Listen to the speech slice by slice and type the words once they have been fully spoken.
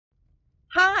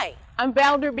I'm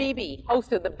Valder Beebe,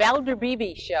 host of the Valder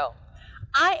Beebe Show.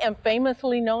 I am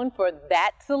famously known for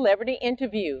That Celebrity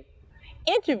Interview.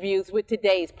 Interviews with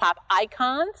today's pop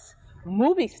icons,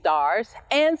 movie stars,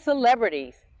 and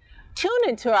celebrities. Tune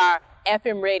into our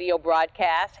FM radio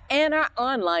broadcast and our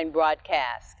online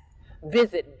broadcast.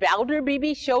 Visit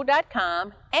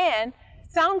ValderBeebeShow.com and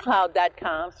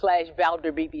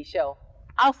SoundCloud.com/ValderBeebeShow.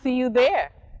 I'll see you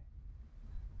there.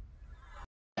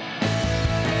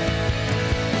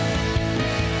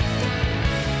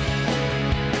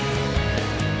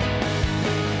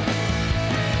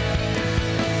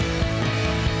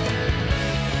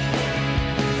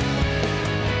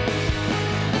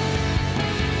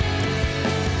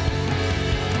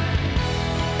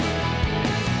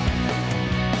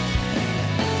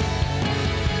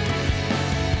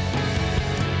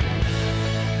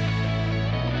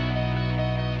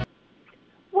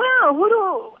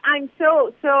 I'm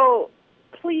so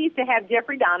pleased to have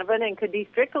Jeffrey Donovan and Cadiz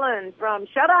Strickland from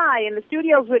Shut Eye in the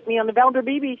studios with me on the Valder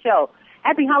Beebe Show.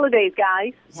 Happy holidays,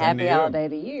 guys. Happy holiday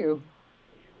to you.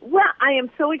 Well, I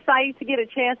am so excited to get a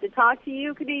chance to talk to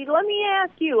you, Cadiz. Let me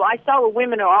ask you, I saw that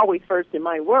women are always first in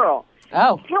my world.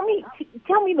 Oh. Tell me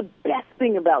the best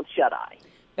thing about Shut Eye.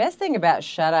 Best thing about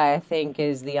Shut Eye, I think,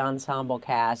 is the ensemble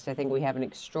cast. I think we have an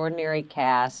extraordinary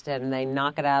cast, and they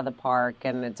knock it out of the park,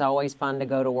 and it's always fun to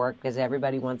go to work because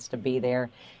everybody wants to be there.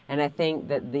 And I think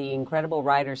that the incredible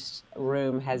writers'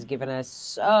 room has given us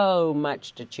so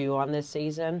much to chew on this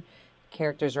season.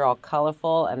 Characters are all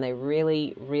colorful, and they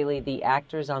really, the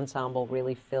actors' ensemble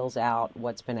really fills out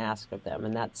what's been asked of them,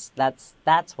 and that's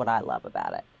what I love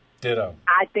about it. Ditto.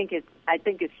 I think it's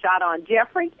shot on.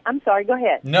 Jeffrey, I'm sorry, go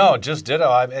ahead. No, just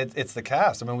ditto. It's the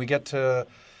cast. I mean, we get to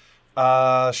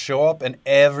show up and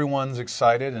everyone's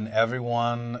excited and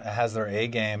everyone has their A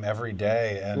game every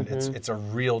day, and it's a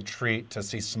real treat to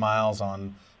see smiles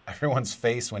on everyone's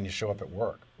face when you show up at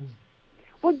work.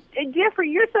 Well, Jeffrey,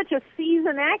 you're such a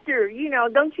seasoned actor. You know,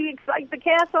 don't you excite the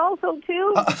cast also,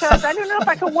 too? Because I don't know if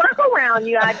I could work around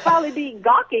you. I'd probably be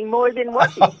gawking more than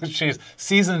working. Oh, jeez.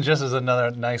 Seasoned just is another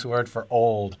nice word for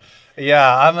old.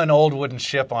 Yeah, I'm an old wooden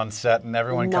ship on set, and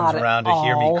everyone comes around to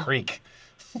hear me creak.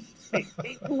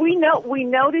 We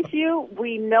notice you.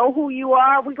 We know who you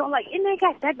are. We go like, isn't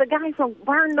that the guy from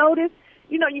Burn Notice?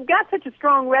 You know, you've got such a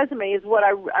strong resume is what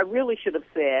I really should have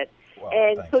said. Well,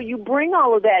 and so you bring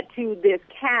all of that to this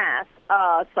cast,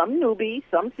 some newbies,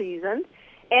 some seasoned,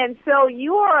 and so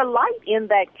you are a light in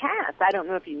that cast. I don't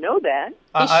know if you know that.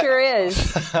 He sure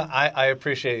is. I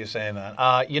appreciate you saying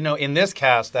that. You know, in this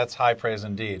cast, that's high praise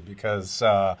indeed, because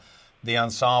the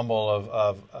ensemble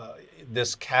of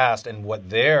this cast and what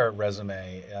their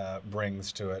resume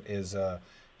brings to it is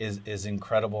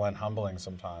incredible and humbling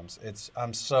sometimes.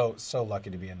 I'm so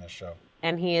lucky to be in this show.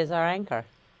 And he is our anchor.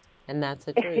 And that's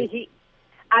the truth.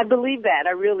 I believe that. I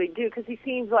really do, because he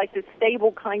seems like this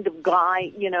stable kind of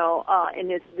guy, you know, and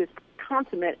this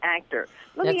consummate actor.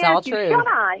 That's all true. Shut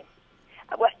Eye.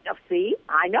 Well, see,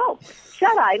 I know.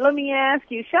 Shut Eye, let me ask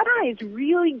you, Shut Eye is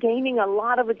really gaining a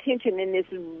lot of attention in this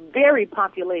very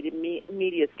populated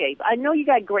mediascape. I know you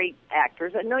got great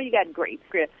actors. I know you got great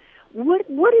script.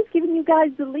 What is giving you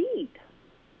guys the lead?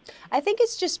 I think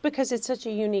it's just because it's such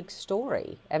a unique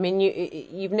story. I mean,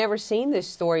 you've never seen this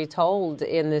story told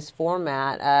in this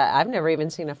format. I've never even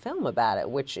seen a film about it,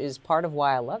 which is part of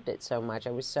why I loved it so much.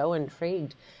 I was so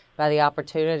intrigued by the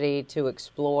opportunity to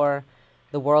explore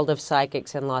the world of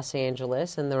psychics in Los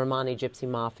Angeles and the Romani Gypsy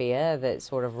Mafia that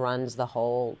sort of runs the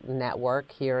whole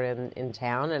network here in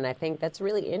town. And I think that's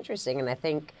really interesting. And I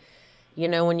think, you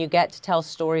know, when you get to tell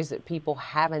stories that people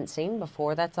haven't seen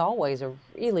before, that's always a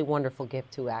really wonderful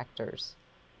gift to actors.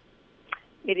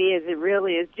 It is. It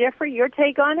really is. Jeffrey, your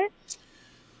take on it?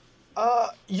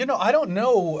 You know, I don't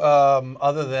know,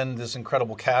 other than this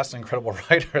incredible cast and incredible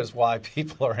writers, why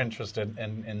people are interested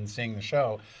in seeing the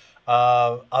show.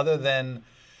 Other than,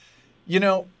 you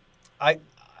know, I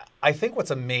think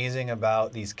what's amazing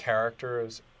about these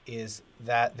characters is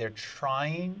that they're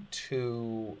trying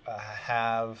to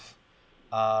have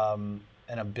an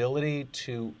ability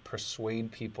to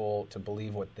persuade people to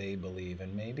believe what they believe.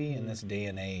 And maybe in this day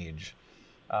and age,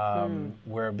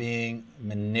 we're being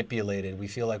manipulated. We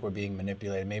feel like we're being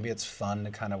manipulated. Maybe it's fun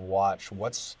to kind of watch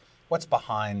what's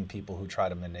behind people who try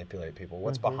to manipulate people.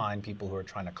 What's behind people who are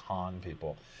trying to con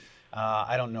people.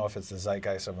 I don't know if it's the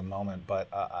zeitgeist of a moment, but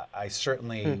I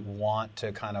certainly want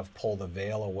to kind of pull the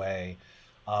veil away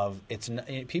of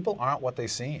people aren't what they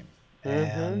seem.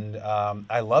 And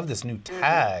I love this new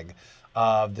tag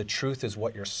of the truth is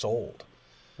what you're sold.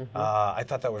 I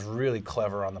thought that was really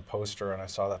clever on the poster, and I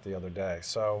saw that the other day.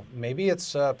 So maybe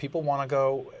it's people want to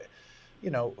go,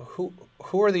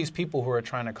 who are these people who are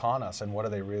trying to con us, and what are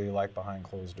they really like behind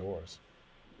closed doors?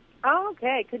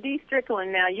 Okay, Cadiz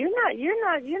Strickland. Now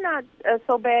you're not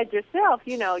so bad yourself.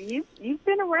 You've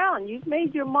been around. You've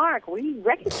made your mark. We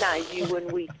recognize you when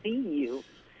we see you,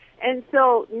 and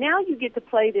so now you get to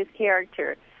play this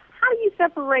character. How do you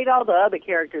separate all the other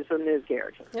characters from this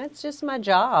character? It's just my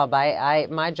job.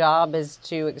 My job is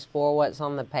to explore what's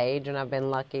on the page, and I've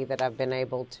been lucky that I've been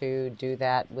able to do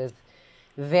that with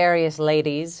various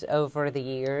ladies over the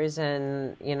years.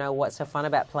 And, what's so fun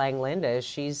about playing Linda is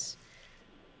she's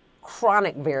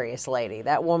chronic various lady.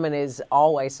 That woman is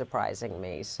always surprising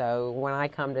me. So when I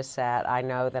come to set, I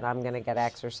know that I'm going to get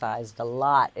exercised a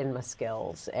lot in my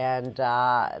skills. And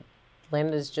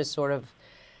Linda's just sort of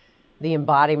the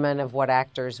embodiment of what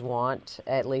actors want,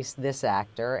 at least this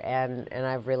actor, and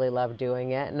I've really loved doing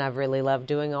it, and I've really loved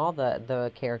doing all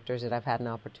the characters that I've had an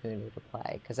opportunity to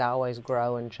play, because I always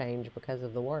grow and change because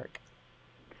of the work.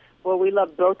 Well, we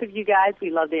love both of you guys.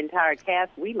 We love the entire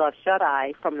cast. We love Shut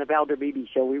Eye from the Valder Beebe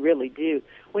Show. We really do.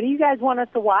 When do you guys want us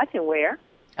to watch, and where?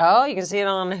 Oh, you can see it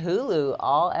on Hulu.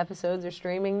 All episodes are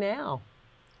streaming now.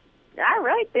 All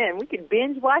right, then. We can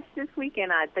binge watch this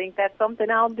weekend. I think that's something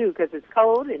I'll do because it's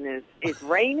cold and it's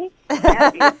rainy.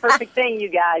 That'd be a perfect thing, you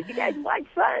guys. You guys like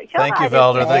Shut Thank Eye. you,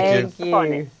 Valder. Thank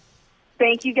you.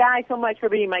 Thank you guys so much for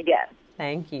being my guest.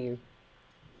 Thank you.